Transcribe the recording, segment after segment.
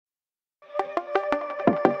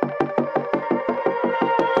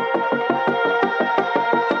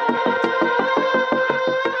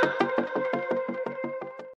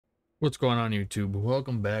What's going on, YouTube?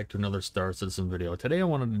 Welcome back to another Star Citizen video. Today I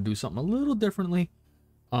wanted to do something a little differently,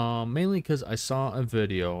 mainly because I saw a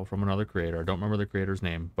video from another creator. I don't remember the creator's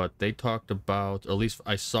name, but they talked about, or at least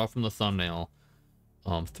I saw from the thumbnail,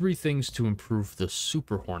 3 things to improve the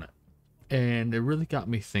Super Hornet. And it really got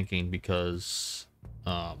me thinking because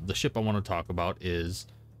the ship I want to talk about is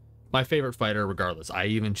my favorite fighter regardless. I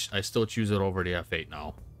still choose it over the F8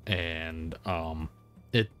 now. And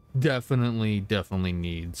it definitely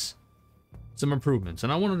needs some improvements,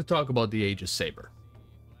 and I wanted to talk about the Aegis Sabre.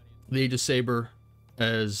 The Aegis Sabre,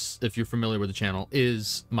 as if you're familiar with the channel,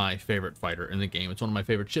 is my favorite fighter in the game. It's one of my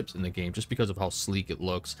favorite ships in the game just because of how sleek it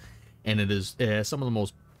looks, and it has some of the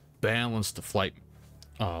most balanced flight,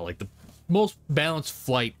 like the most balanced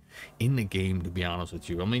flight in the game, to be honest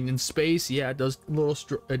with you. I mean, in space, yeah, it does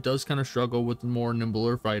kind of struggle with the more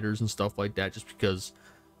nimbler fighters and stuff like that, just because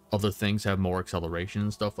other things have more acceleration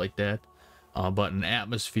and stuff like that. But in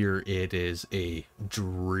atmosphere, it is a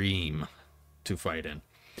dream to fight in.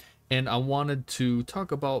 And I wanted to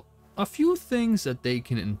talk about a few things that they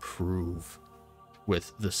can improve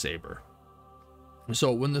with the Sabre.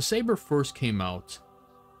 So when the Sabre first came out,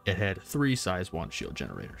 it had 3 size 1 shield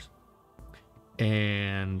generators.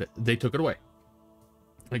 And they took it away.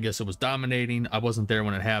 I guess it was dominating. I wasn't there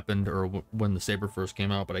when it happened or when the Sabre first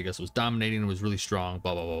came out, but I guess it was dominating. It was really strong,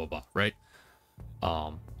 blah, blah, blah, blah, blah, right?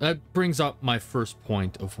 That brings up my first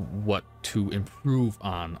point of what to improve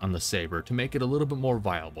on the Sabre to make it a little bit more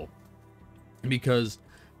viable. Because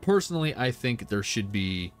personally, I think there should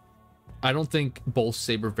be, I don't think both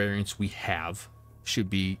Sabre variants we have should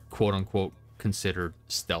be quote unquote considered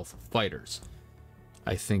stealth fighters.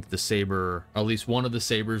 I think the Sabre, at least one of the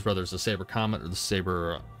Sabres, whether it's the Sabre Comet or the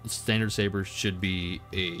Sabre standard Sabre, should be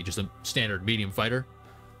just a standard medium fighter,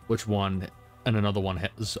 which one and another one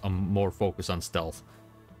has a more focus on stealth.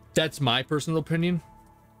 That's my personal opinion,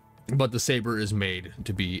 but the Sabre is made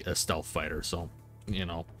to be a stealth fighter, so, you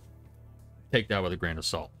know, take that with a grain of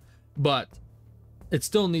salt. But it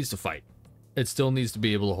still needs to fight. It still needs to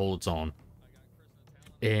be able to hold its own.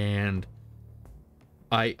 And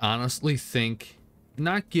I honestly think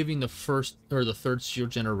not giving the first or the third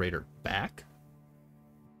shield generator back,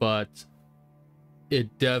 but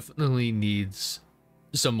it definitely needs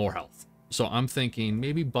some more health. So I'm thinking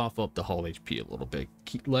maybe buff up the hull HP a little bit.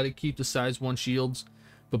 Let it keep the size 1 shields,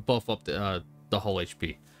 but buff up the hull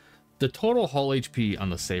HP. The total hull HP on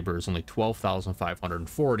the Sabre is only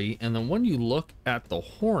 12,540, and then when you look at the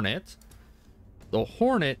Hornet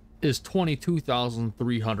is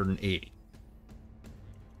 22,380.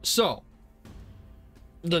 So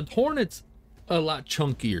the Hornet's a lot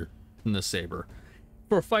chunkier than the Sabre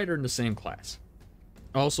for a fighter in the same class.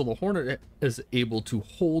 Also, the Hornet is able to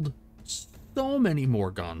hold so many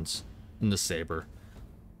more guns than the Sabre.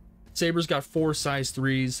 Sabre's got 4 size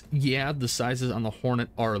 3s. Yeah, the sizes on the Hornet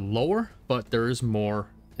are lower, but there is more.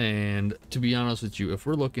 And to be honest with you, if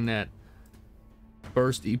we're looking at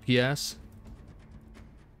burst EPS,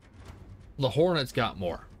 the Hornet's got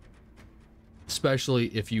more. Especially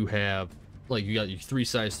if you have, like, you got your 3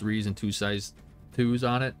 size 3s and 2 size 2s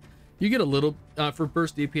on it. You get a little, for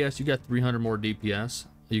burst DPS, you got 300 more DPS.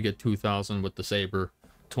 You get 2,000 with the Sabre,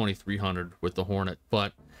 2,300 with the Hornet,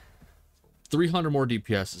 but 300 more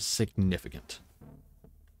DPS is significant.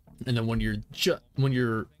 And then when you're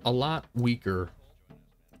a lot weaker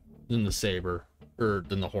than the Sabre or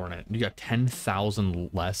than the Hornet, you got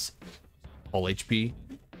 10,000 less hull HP.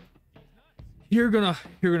 You're gonna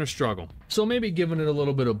struggle. So maybe giving it a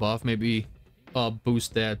little bit of buff, maybe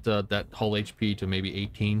boost that that hull HP to maybe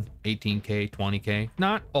 18k, 20k,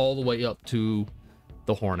 not all the way up to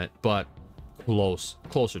the Hornet, but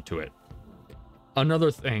closer to it.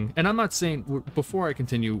 Another thing, and I'm not saying, before I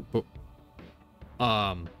continue, but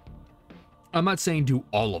I'm not saying do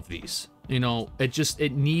all of these, you know,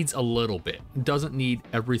 it needs a little bit. It doesn't need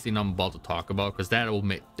everything I'm about to talk about, because that will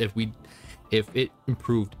make, if it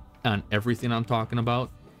improved on everything I'm talking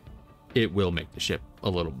about, it will make the ship a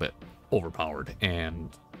little bit overpowered,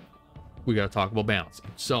 and we got to talk about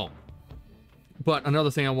balancing. So, but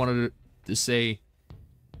another thing I wanted to say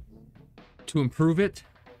to improve it,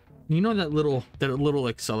 you know, that little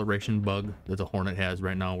acceleration bug that the Hornet has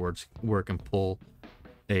right now, where it can pull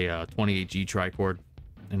a 28G tricord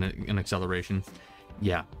and an acceleration.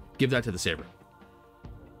 Yeah, give that to the Sabre.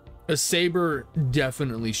 A Sabre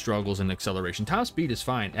definitely struggles in acceleration. Top speed is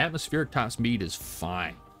fine. Atmospheric top speed is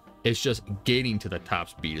fine. It's just getting to the top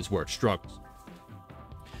speed is where it struggles.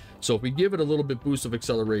 So if we give it a little bit boost of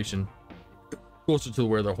acceleration, closer to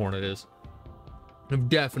where the Hornet is, have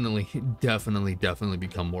definitely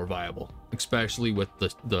become more viable, especially with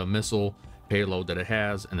the missile payload that it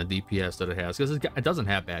has and the DPS that it has, because it doesn't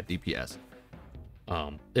have bad DPS.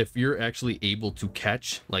 If you're actually able to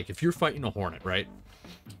catch, like if you're fighting a Hornet, right,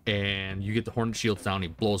 and you get the Hornet shields down, he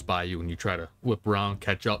blows by you, and you try to whip around,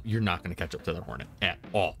 catch up, you're not going to catch up to the Hornet at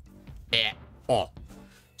all. At all.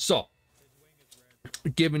 So,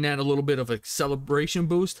 giving that a little bit of a celebration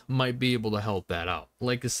boost might be able to help that out.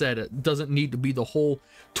 Like I said, it doesn't need to be the whole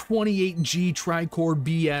 28G tri-core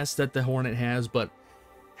BS that the Hornet has, but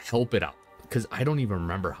help it out. Because I don't even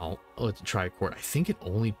remember how it's tri-core. I think it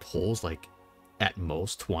only pulls like at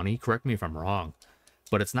most 20. Correct me if I'm wrong,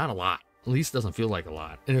 but it's not a lot. At least it doesn't feel like a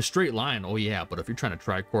lot. In a straight line, oh yeah, but if you're trying to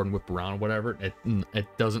tri-core and whip around or whatever, it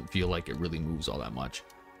doesn't feel like it really moves all that much.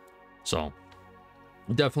 So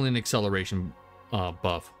definitely an acceleration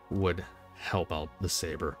buff would help out the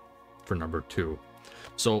Sabre for number 2.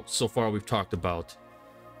 So far we've talked about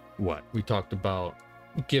what? We talked about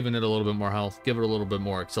giving it a little bit more health, give it a little bit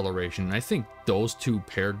more acceleration. And I think those two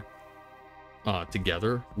paired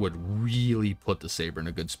together would really put the Sabre in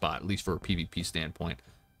a good spot, at least for a PvP standpoint.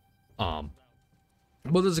 But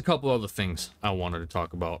there's a couple other things I wanted to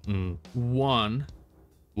talk about. One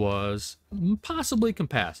was possibly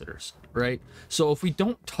capacitors, right? So if we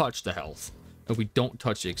don't touch the health, if we don't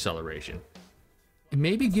touch the acceleration,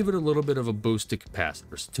 maybe give it a little bit of a boost to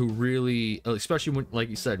capacitors to really, especially when, like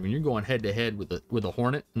you said, when you're going head to head with a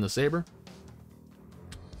Hornet and the Sabre,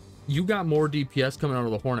 you got more DPS coming out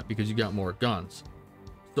of the Hornet because you got more guns.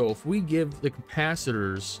 So if we give the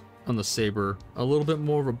capacitors on the Sabre a little bit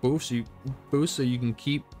more of a boost so you can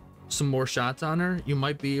keep some more shots on her, you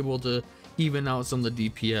might be able to even out some of the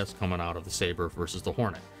DPS coming out of the Sabre versus the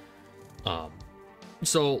Hornet.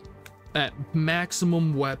 So at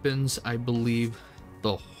maximum weapons, I believe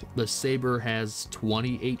the Sabre has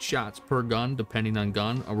 28 shots per gun, depending on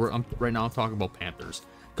gun. Right now I'm talking about Panthers.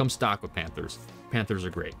 Come stock with Panthers. Panthers are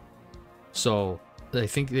great. So I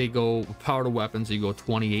think they go power to weapons, you go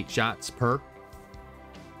 28 shots per.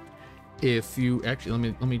 If you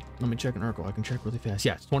actually let me check an article. I can check really fast.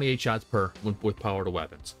 Yeah, it's 28 shots per with power to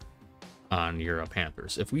weapons on your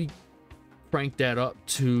Panthers. If we crank that up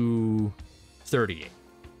to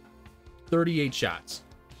 38 shots,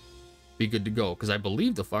 be good to go. Because I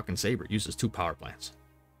believe the fucking Sabre uses 2 power plants.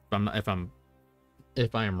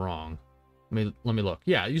 If I am wrong, let me look.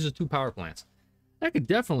 Yeah, it uses 2 power plants. That could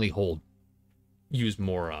definitely use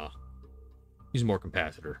more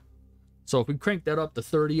capacitor. So if we crank that up to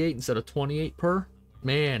 38 instead of 28 per,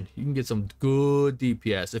 man, you can get some good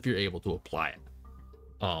DPS if you're able to apply it.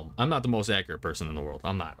 I'm not the most accurate person in the world.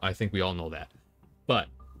 I'm not. I think we all know that. But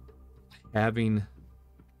having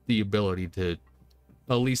the ability to,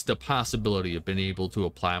 at least the possibility of being able to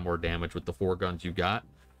apply more damage with the 4 guns you got,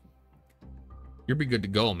 you'll be good to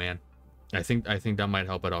go, man. I think that might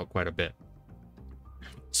help it out quite a bit.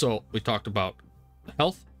 So we talked about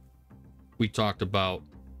health. We talked about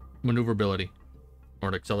maneuverability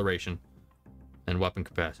or acceleration and weapon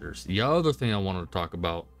capacitors. The other thing I wanted to talk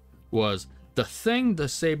about was the thing the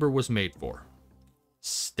Sabre was made for: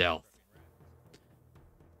 stealth.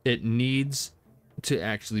 It needs to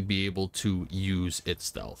actually be able to use its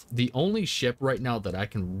stealth. The only ship right now that I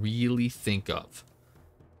can really think of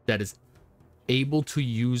that is able to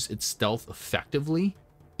use its stealth effectively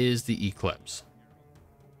is the Eclipse.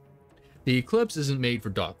 The Eclipse isn't made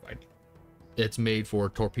for dogfighting. It's made for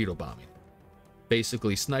torpedo bombing.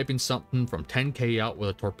 Basically sniping something from 10k out with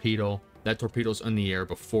a torpedo. That torpedo's in the air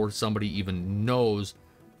before somebody even knows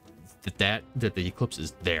that the Eclipse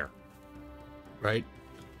is there, right?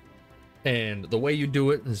 And the way you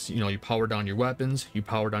do it is, you power down your weapons, you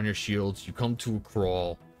power down your shields, you come to a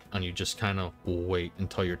crawl, and you just kind of wait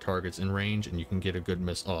until your target's in range and you can get a good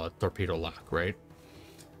torpedo lock, right?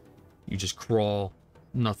 You just crawl.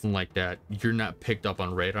 Nothing like that. You're not picked up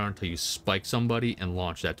on radar until you spike somebody and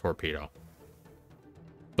launch that torpedo.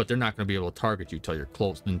 But they're not going to be able to target you until you're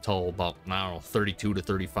close, until about, I don't know, 32 to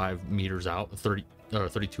 35 meters out,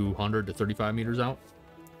 3,200 to 35 meters out.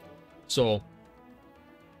 So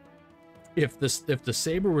if the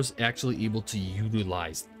Sabre was actually able to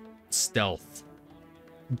utilize stealth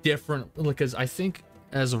different, because I think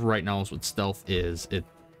as of right now, what stealth is, it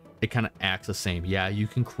kind of acts the same. Yeah, you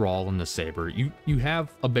can crawl in the Sabre. You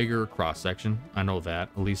have a bigger cross section. I know that,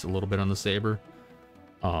 at least a little bit on the Sabre.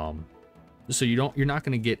 So you're not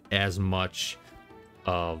going to get as much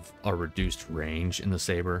of a reduced range in the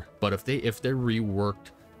Sabre. But if they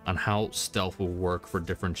reworked on how stealth will work for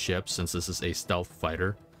different ships, since this is a stealth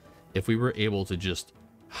fighter, if we were able to just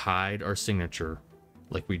hide our signature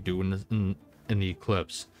like we do in the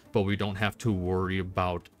Eclipse, but we don't have to worry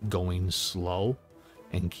about going slow,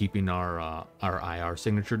 and keeping our IR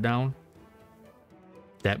signature down,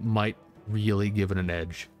 that might really give it an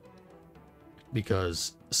edge,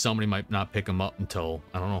 because somebody might not pick them up until,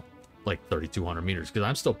 I don't know, like 3,200 meters, because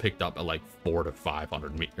I'm still picked up at like 4,000 to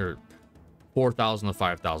 500 meters, 4,000 to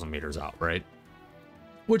 5,000 meters out, right?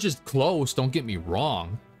 Which is close, don't get me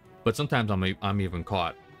wrong, but sometimes I'm even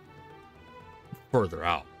caught further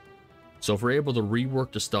out. So if we're able to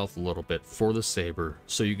rework the stealth a little bit for the Sabre,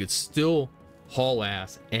 so you could still haul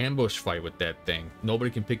ass, ambush fight with that thing,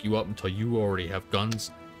 nobody can pick you up until you already have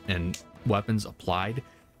guns and weapons applied,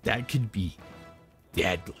 that could be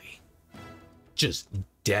deadly. Just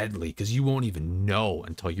deadly, because you won't even know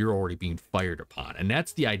until you're already being fired upon. And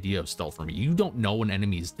that's the idea of stealth for me. You don't know an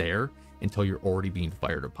enemy is there until you're already being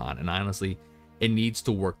fired upon. And honestly, it needs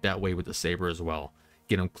to work that way with the Sabre as well.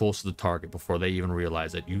 Get them close to the target before they even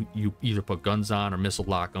realize that you either put guns on or missile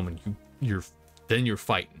lock them, and you're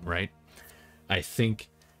fighting, right? I think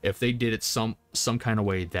if they did it some kind of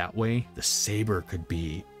way that way, the Sabre could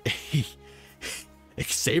be a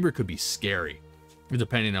Sabre could be scary,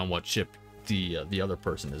 depending on what ship the other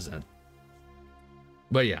person is in.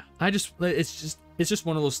 But yeah, it's just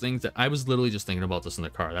one of those things that I was literally just thinking about this in the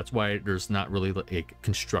car. That's why there's not really like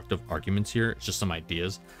constructive arguments here. It's just some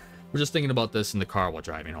ideas. We're just thinking about this in the car while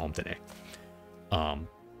driving home today.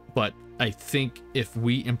 But I think if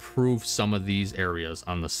we improve some of these areas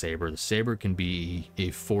on the Sabre can be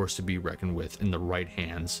a force to be reckoned with in the right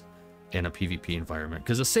hands in a PvP environment,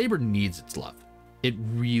 because the Sabre needs its love. It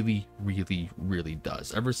really, really, really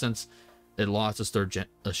does. Ever since it lost its third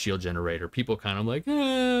shield generator, people kind of like,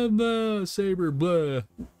 the Sabre, blah,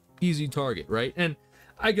 easy target, right? And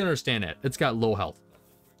I can understand that. It's got low health.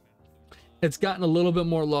 It's gotten a little bit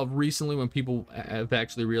more love recently when people have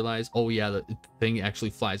actually realized, oh yeah, the thing actually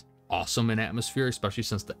flies awesome in atmosphere, especially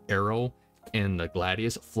since the Arrow and the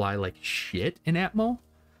Gladius fly like shit in Atmo.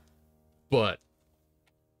 But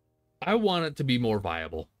I want it to be more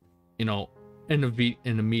viable, you know, in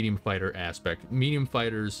the medium fighter aspect. Medium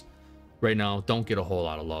fighters right now don't get a whole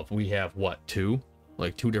lot of love. We have what, two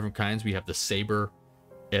different kinds. We have the Sabre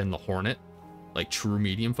and the Hornet, like true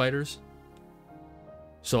medium fighters.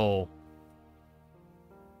 So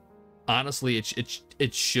honestly,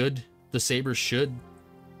 the Sabre should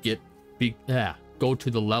go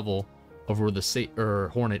to the level of where the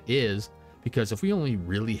Hornet is, because if we only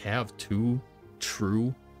really have two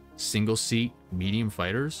true single seat medium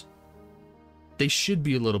fighters, they should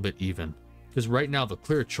be a little bit even. Because right now the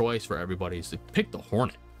clear choice for everybody is to pick the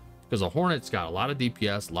Hornet, because the Hornet's got a lot of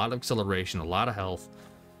DPS, a lot of acceleration, a lot of health.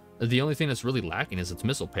 The only thing that's really lacking is its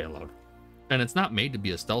missile payload. And it's not made to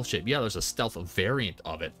be a stealth ship. Yeah, there's a stealth variant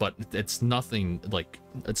of it, but it's nothing like,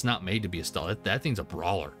 it's not made to be a stealth. That thing's a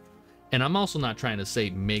brawler. And I'm also not trying to say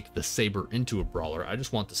make the Sabre into a brawler. I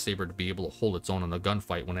just want the Sabre to be able to hold its own in a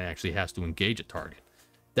gunfight when it actually has to engage a target.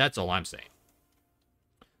 That's all I'm saying.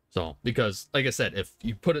 So, because like I said, if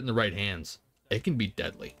you put it in the right hands, it can be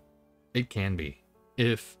deadly. It can be,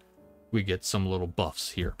 if we get some little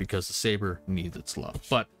buffs here, because the Sabre needs its love.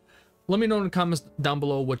 But let me know in the comments down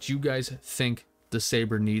below what you guys think the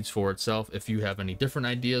Sabre needs for itself. If you have any different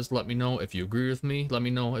ideas, let me know. If you agree with me, let me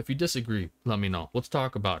know. If you disagree, let me know. Let's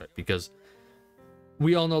talk about it, because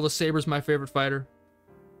we all know the Sabre's my favorite fighter.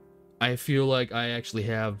 I feel like I actually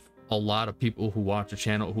have a lot of people who watch the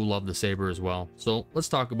channel who love the Sabre as well. So let's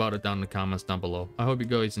talk about it down in the comments down below. I hope you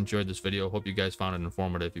guys enjoyed this video. Hope you guys found it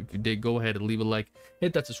informative. If you did, go ahead and leave a like,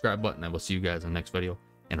 hit that subscribe button. I will see you guys in the next video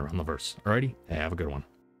and around the verse. Alrighty, have a good one.